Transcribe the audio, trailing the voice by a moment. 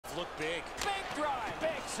look big. Big drive,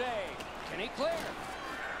 big save. Can he clear?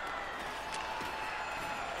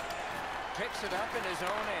 Picks it up in his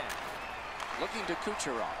own end. Looking to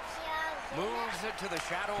Kucherov. Moves it to the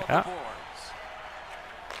shadow of the boards.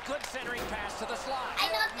 Good centering pass to the slot.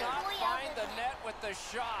 Did not find the net with the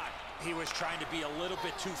shot. He was trying to be a little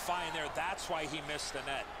bit too fine there. That's why he missed the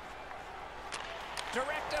net.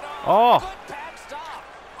 Directed off. Oh. Good pad stop.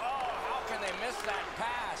 Oh, how can they miss that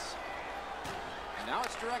pass? And now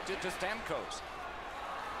it's directed to Stamkos.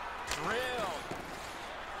 Drilled.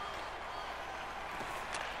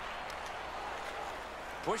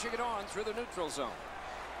 Pushing it on through the neutral zone.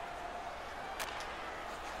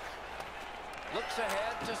 Looks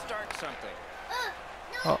ahead to start something.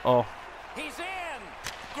 Uh-oh. He's in.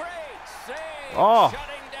 Great save. Oh,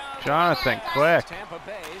 Shutting down Jonathan, quick. Tampa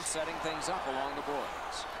Bay setting things up along the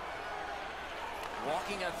boards.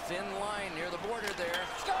 Walking a thin line near the border there.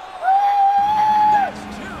 That's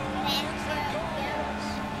two instant goals.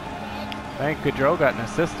 I think Gaudreau got an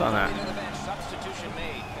assist on that. To the bench, substitution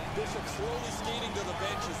made. Bishop slowly skating to the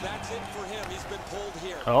benches. That's it for him. He's been pulled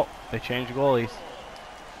here. Oh, they changed goalies.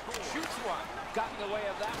 Shoots one. Got in the way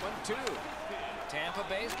of that one, too. Tampa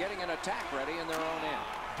Bay's getting an attack ready in their own end.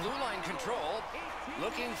 Blue line control.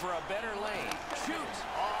 Looking for a better lane. Shoots.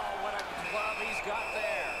 Oh, what a glove he's got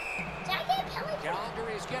there.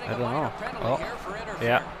 Calgary's getting a minor penalty here for interference.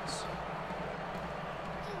 Yeah.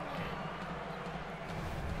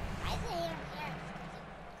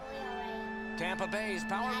 Tampa Bay's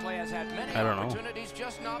power play has had many opportunities,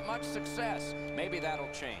 just not much success. Maybe that'll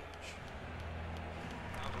change.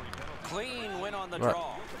 Clean win on the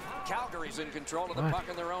draw. Calgary's in control of the puck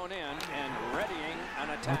in their own end and readying an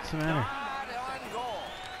attack. What's the matter? Not on goal.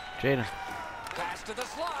 Jaden. Pass to the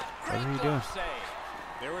slot. What are you doing? Save.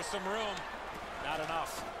 There was some room. Not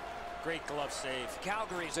enough. Great glove save.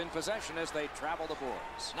 Calgary's in possession as they travel the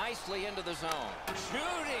boards. Nicely into the zone.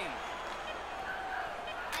 Shooting.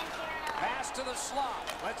 Pass to the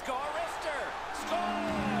slot. Let's go, Arister. Score.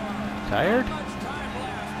 Tired? Not much time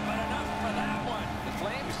left, but enough for that one. The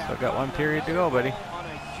Flames Still got one period to go, buddy. On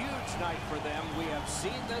a huge night for them. We have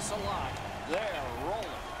seen this a lot. They're rolling.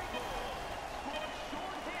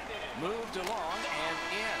 Moved along and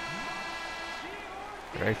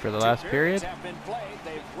in. Ready for the last period? Have been played.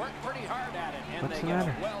 They've worked pretty hard at it, and What's they the get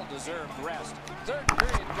matter? a well-deserved rest. Third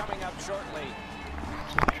period coming up shortly.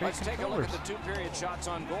 Let's take a look at the two-period shots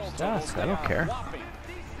on goal. Yes, I don't care.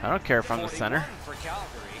 I don't care if I'm the center. For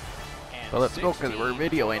Calgary, But let's go because we're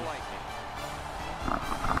videoing.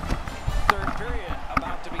 Third period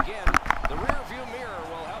about to begin. The rear view mirror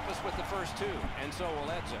will help us with the first two, and so will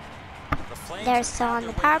Edzo. They're still on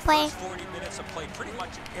the power play.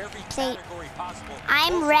 See,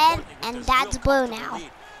 I'm red and Dad's blue now.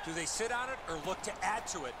 Do they sit on it or look to add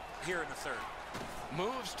to it here in the third?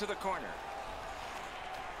 Moves to the corner.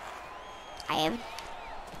 I am.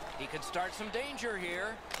 He could start some danger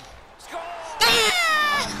here. Score!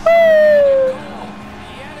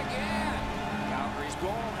 Yet again. Calgary's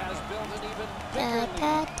goal has built an even bigger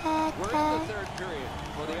lead. We're in the third period.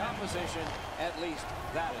 For the opposition, at least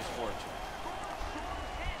that is fortunate.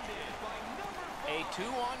 A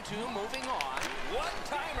 2-on-2 moving on.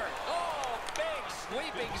 One-timer. Oh, big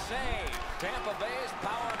sweeping save. Tampa Bay's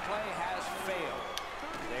power play has failed.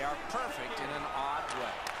 They are perfect in an odd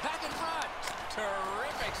way. Back in front.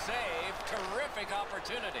 Terrific save. Terrific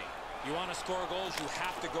opportunity. You want to score goals, you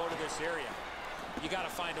have to go to this area. You got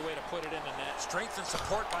to find a way to put it in the net. Strength and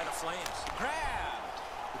support by the Flames. Grabbed.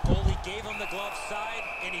 The goalie gave him the glove side,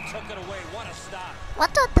 and he took it away. What a stop.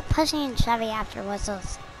 What's with the pushing and shoving after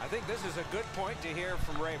whistles? I think this is a good point to hear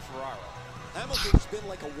from Ray Ferraro. Hamilton's been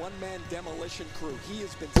like a one-man demolition crew. He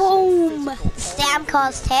has been Boom! so physical.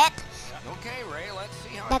 Stamkos hit. Okay, Ray, let's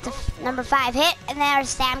see how That's it goes for number us. 5 hit, and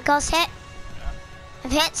there's Stamkos hit.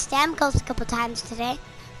 I've hit Stamkos a couple times today.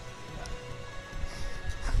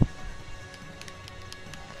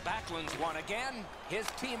 Backlund's won again. His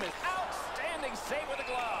team is outstanding save with a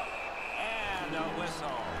glove. And a whistle.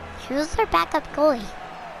 Who's their backup goalie?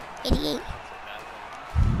 88.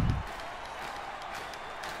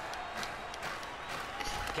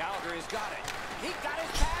 Calgary's got it. He got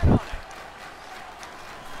his pad on it.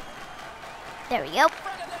 There we go.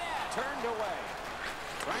 Front of the net. Turned away.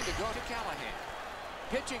 Trying to go to Callahan.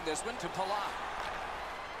 Pitching this one to Palat.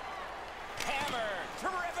 Hammer.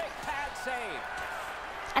 Terrific pad save.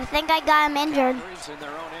 I think I got him injured. Calgary's in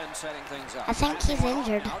their own end setting things up. I think he's Passing along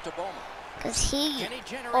injured. now to Bowman. Because he... Can he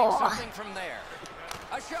generate Oh, something from there?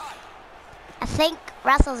 A shot. I think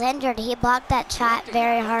Russell's injured. He blocked that shot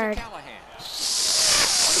very hard. Callahan.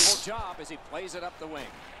 Wonderful job as he plays it up the wing.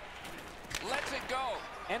 Lets it go.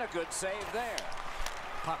 And a good save there.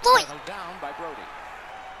 Puck Boy. settled down by Brody.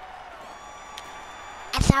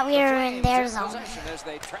 I thought we The were in Flames their in zone. possession as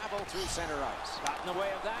they travel through center ice. Got in the way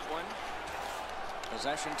of that one.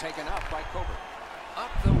 Possession taken up by Coburn.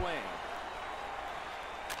 Up the wing.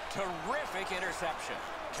 Terrific interception.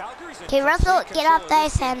 Calgary's in Okay, Russell, complete get off the control of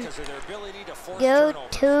ice this game and because of their ability to force go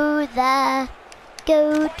turnovers. to the.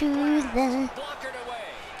 Blockered away.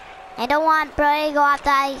 I don't want Brody to go off the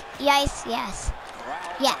ice. Yes.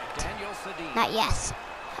 Corralled Yeah. by Daniel Sedin. Not yes.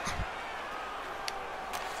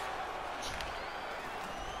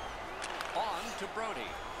 On to Brody.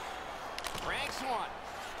 Ranks one.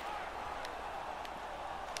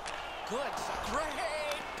 Good. Great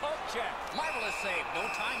poke check. Marvelous save. No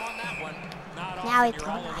time on that one. Not Now often he you're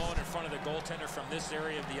all put it. alone in front of the goaltender from this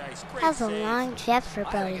area of the ice. Great That was a save. long trip for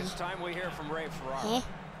I Brody. think it's time we hear from Ray Ferraro. Eh?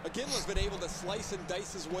 McGinley's been able to slice and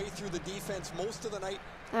dice his way through the defense most of the night.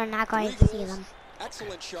 We're not going 3 to see goals, them.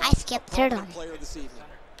 excellent shot. I skipped a third prominent one. player this evening.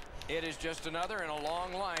 It is just another in a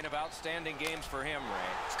long line of outstanding games for him,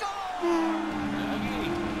 Ray.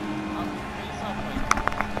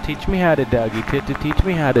 Teach me how to Dougie. Teach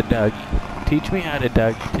me how to Dougie. Teach me how to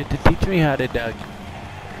Dougie. Teach me how to Dougie.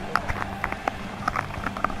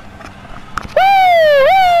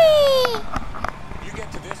 You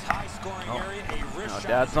get to this high-scoring area, a wrist Now shot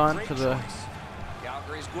Dad's is a on great for the choice.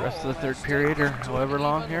 Calgary's rest of goal the third has period or taken to however an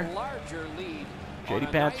long even here. larger lead JD on a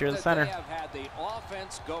Pants, night you're the that center. They have had the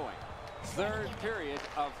offense going. Third period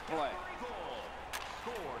of play.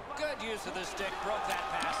 Good use of the stick. Broke that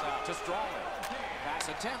pass out to Strawman. Pass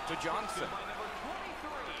attempt to Johnson.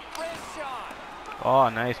 Wrist shot. Oh,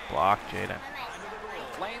 nice block, Jaden.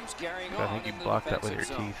 Flames carrying I on think you in the blocked that with your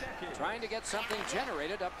defensive teeth. zone. Trying to get something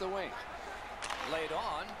generated up the wing. Laid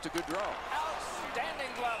on to Gaudreau.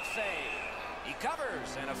 Outstanding glove save. He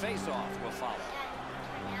covers, and a face-off will follow.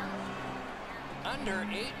 Under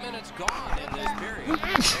 8 minutes gone in this period.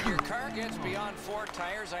 When your car gets beyond 4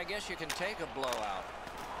 tires, I guess you can take a blowout.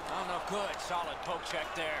 Oh, no, good. Solid poke check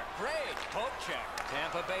there. Great poke check.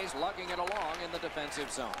 Tampa Bay's lugging it along in the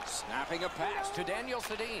defensive zone. Snapping a pass to Daniel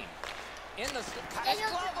Sedin. In the nice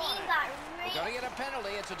glove on it. We're going to get a penalty.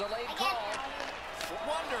 It's a delayed call.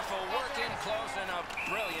 Wonderful work in close and a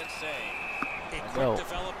brilliant save. A quick Go.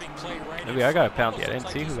 developing play right Maybe in I got a front. penalty. I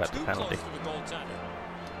Almost didn't see looks who like got the he's too penalty. close to the goaltender.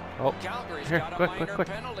 Oh, Calgary's here, got a quick. minor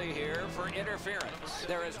penalty here for interference.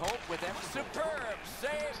 There is hope with them. Superb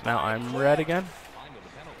save. Now by I'm Quinn. red again.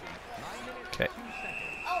 Okay.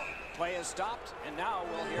 Play is stopped, and now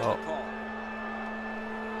we'll hear Oh. the call.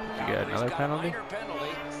 You get another got penalty? A minor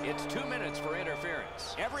penalty. It's 2 minutes for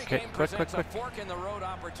interference. Every Okay, game quick. presents a fork in the road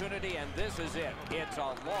opportunity, and this is it. It's a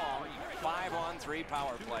long 5-on-3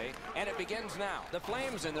 power play, and it begins now. The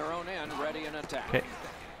Flames in their own end, ready in attack. Okay.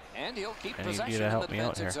 And he'll keep I need you possession to in help the me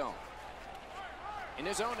out defensive here. zone. In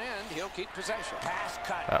his own end, he'll keep possession. Pass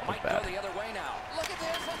cut. That was Might bad. go the other way now. Look at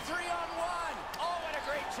this, a 3-on-1. Oh, what a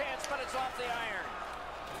great chance, but it's off the iron.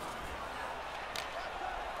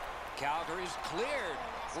 Calgary's cleared.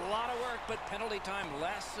 A lot of work, but penalty time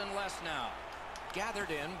less and less now.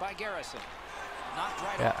 Gathered in by Garrison. Knocked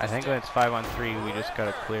right Yeah, off the I think stick. when it's 5-on-3, we just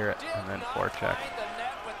gotta clear it Did and then not forecheck. find the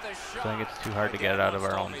net with the So I shot. think it's too hard to get it out of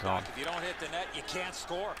our own zone. If you don't hit the net, you can't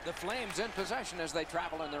score. The Flames in possession as they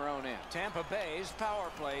travel in their own end. Tampa Bay's power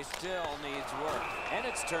play still needs work, and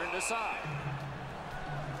it's turned aside.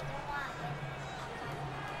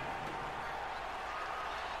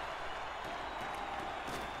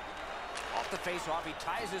 Off the face-off, he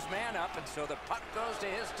ties his man up, and so the puck goes to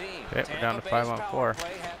his team. Okay, we're down to Tampa Bay's 5-on-4. power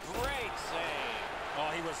play had great save. Oh,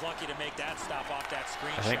 he was lucky to make that stop off that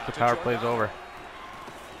screen I think shot. the power play's over.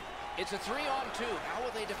 It's a 3-on-2. How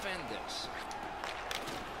will they defend this?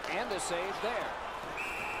 And a save there.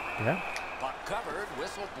 Yeah. Puck covered,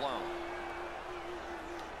 whistle blown.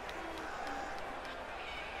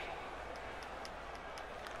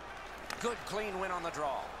 Good clean win on the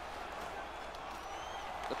draw.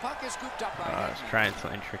 The puck is scooped up by I was Hedman. trying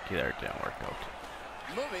something tricky there. It didn't work out.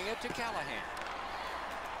 Moving it to Callahan.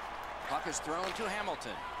 Puck is thrown to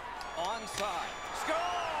Hamilton. Onside. Score!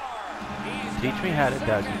 He's Teach got me his how to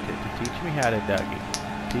second. Dougie. Teach me how to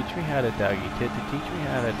Dougie. Teach me how to Dougie. Teach me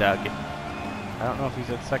how to Dougie. I don't know if he's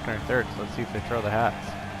at second or third, so let's see if they throw the hats.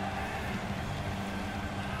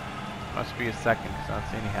 Must be a second because I don't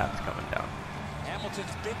see any hats coming down.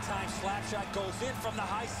 Hamilton's big-time slap shot goes in from the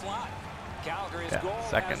high slot. Calgary's Yeah, goal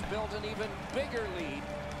second. has built an even bigger lead.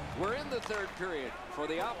 We're in the third period. For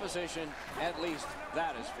the opposition, at least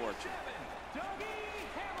that is fortunate.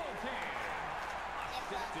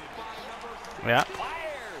 Yeah.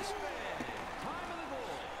 Fires!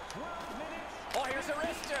 Oh, here's a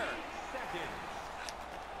wrister.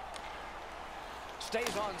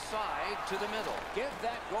 Stays on side to the middle. Give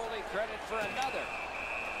that goalie credit for another.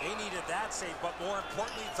 They needed that save, but more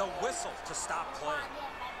importantly, the whistle to stop play.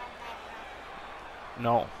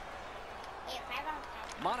 No.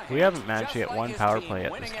 Monahan, We haven't managed to just get one his power team, play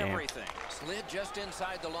at winning this game. everything. Slid just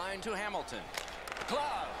inside the line to Hamilton.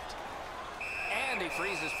 Gloved. And he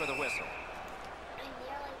freezes for the whistle.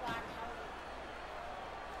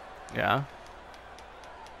 Yeah.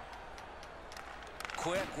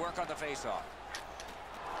 Quick work on the faceoff.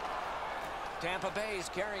 Tampa Bay's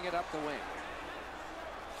carrying it up the wing.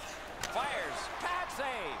 Fires. Pad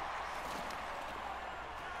save.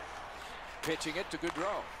 Pitching it to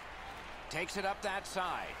Gaudreau. Takes it up that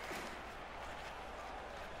side.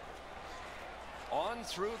 On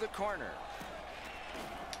through the corner.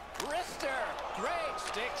 Rister. Great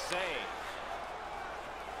stick save.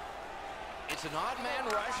 It's an odd man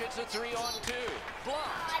rush. It's a 3-on-2.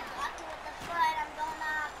 Blocked.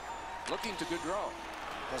 Looking to Gaudreau.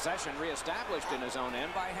 Possession reestablished in his own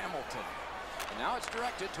end by Hamilton. And now it's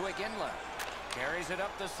directed to Iginla. Carries it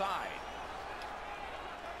up the side.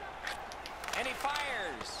 And he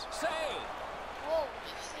fires. Save. Whoa,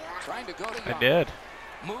 did you see that? Trying to go to I Young. did.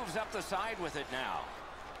 Moves up the side with it now.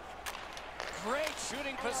 Great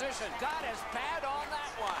shooting position. Got his pad on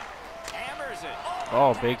that one. Hammers it.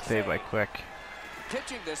 Oh, attack big save by Quick.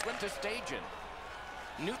 Pitching this one to Stajan.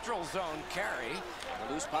 Neutral zone carry.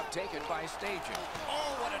 The loose puck taken by Stajan.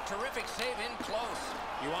 Oh, what a terrific save in close.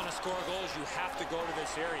 You want to score goals, you have to go to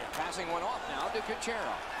this area. Passing one off now to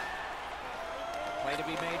Cachero. Play to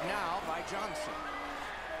be made now by Johnson.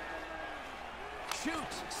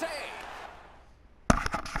 Shoots. Save.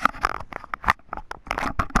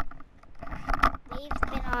 Dave's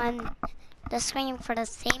been on the screen for the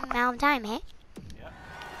same amount of time, eh? Yeah.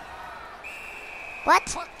 What?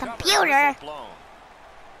 Puck covered, Computer? whistle blown.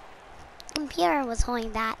 Computer was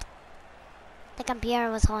holding that. The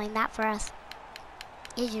computer was holding that for us.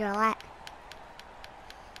 Use your roulette.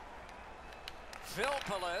 Phil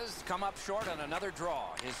Pelez come up short on another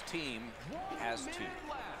draw. His team has 2.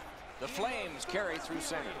 The Flames carry through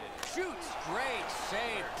center. Shoots. Great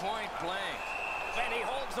save, point blank. And he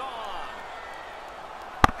holds on.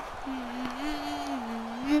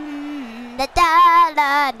 Da da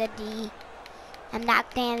da da dee. I'm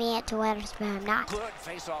not gonna it to Weatherspoon. I'm not. Good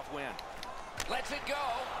face-off win. Lets it go.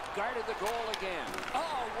 Guarded the goal again.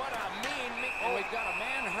 Oh, what a mean. And we've got a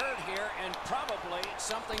man hurt here and probably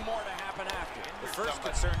something more to happen after. The first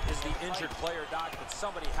concern is the injured player, Doc, but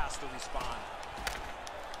somebody has to respond.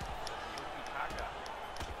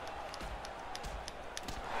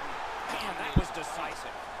 Man, that was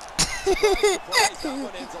decisive. That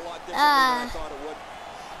one ends a lot differently than I thought it would.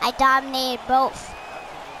 I dominated both.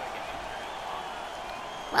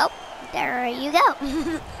 Well, there you go.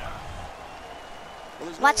 Well,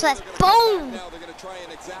 there's no Watch way this. they're gonna come back Boom! now. They're going to try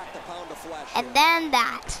and exact a pound of flesh And here. then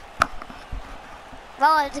that.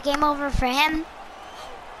 Well, it's a game over for him.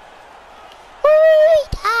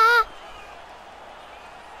 Woo-yah!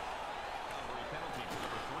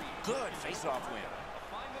 Good face-off win.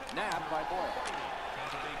 Nabbed by Boyle.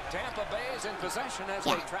 Tampa Bay is in possession as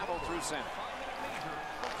they travel through center.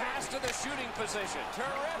 Pass to the shooting position.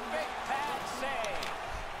 Terrific pad save.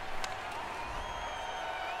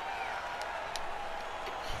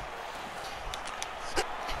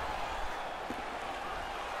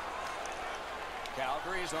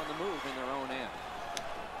 Calgary's on the move in their own end.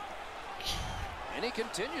 And he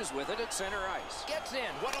continues with it at center ice. Gets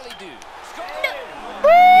in. What'll he do? Score! Woo!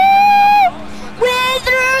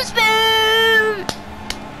 Witherspoon!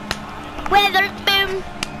 Witherspoon!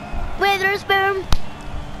 Witherspoon!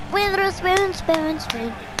 Witherspoon, spoon,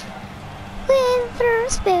 spoon.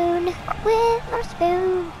 Witherspoon,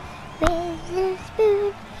 Witherspoon,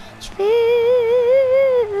 Witherspoon,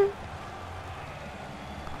 spoon.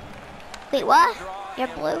 Wait, what? You're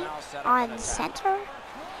blue on center?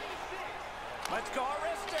 Let's go,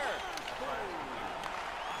 Rister.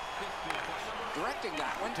 Directing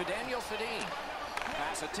that one to Daniel Sedin.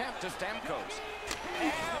 Pass attempt to Stamkos.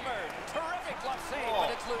 Hammered. Terrific left save,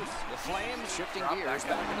 but it's loose. The Flames shifting gears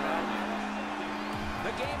back in the round.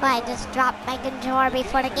 The game Well, I is just over. dropped my controller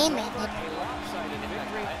before the game ended. A lopsided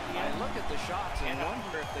victory. I look at the shots and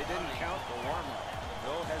wonder if they didn't count the warm-up.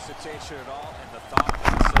 No hesitation at all, and the thought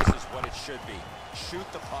process is what it should be. Shoot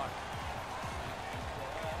the puck.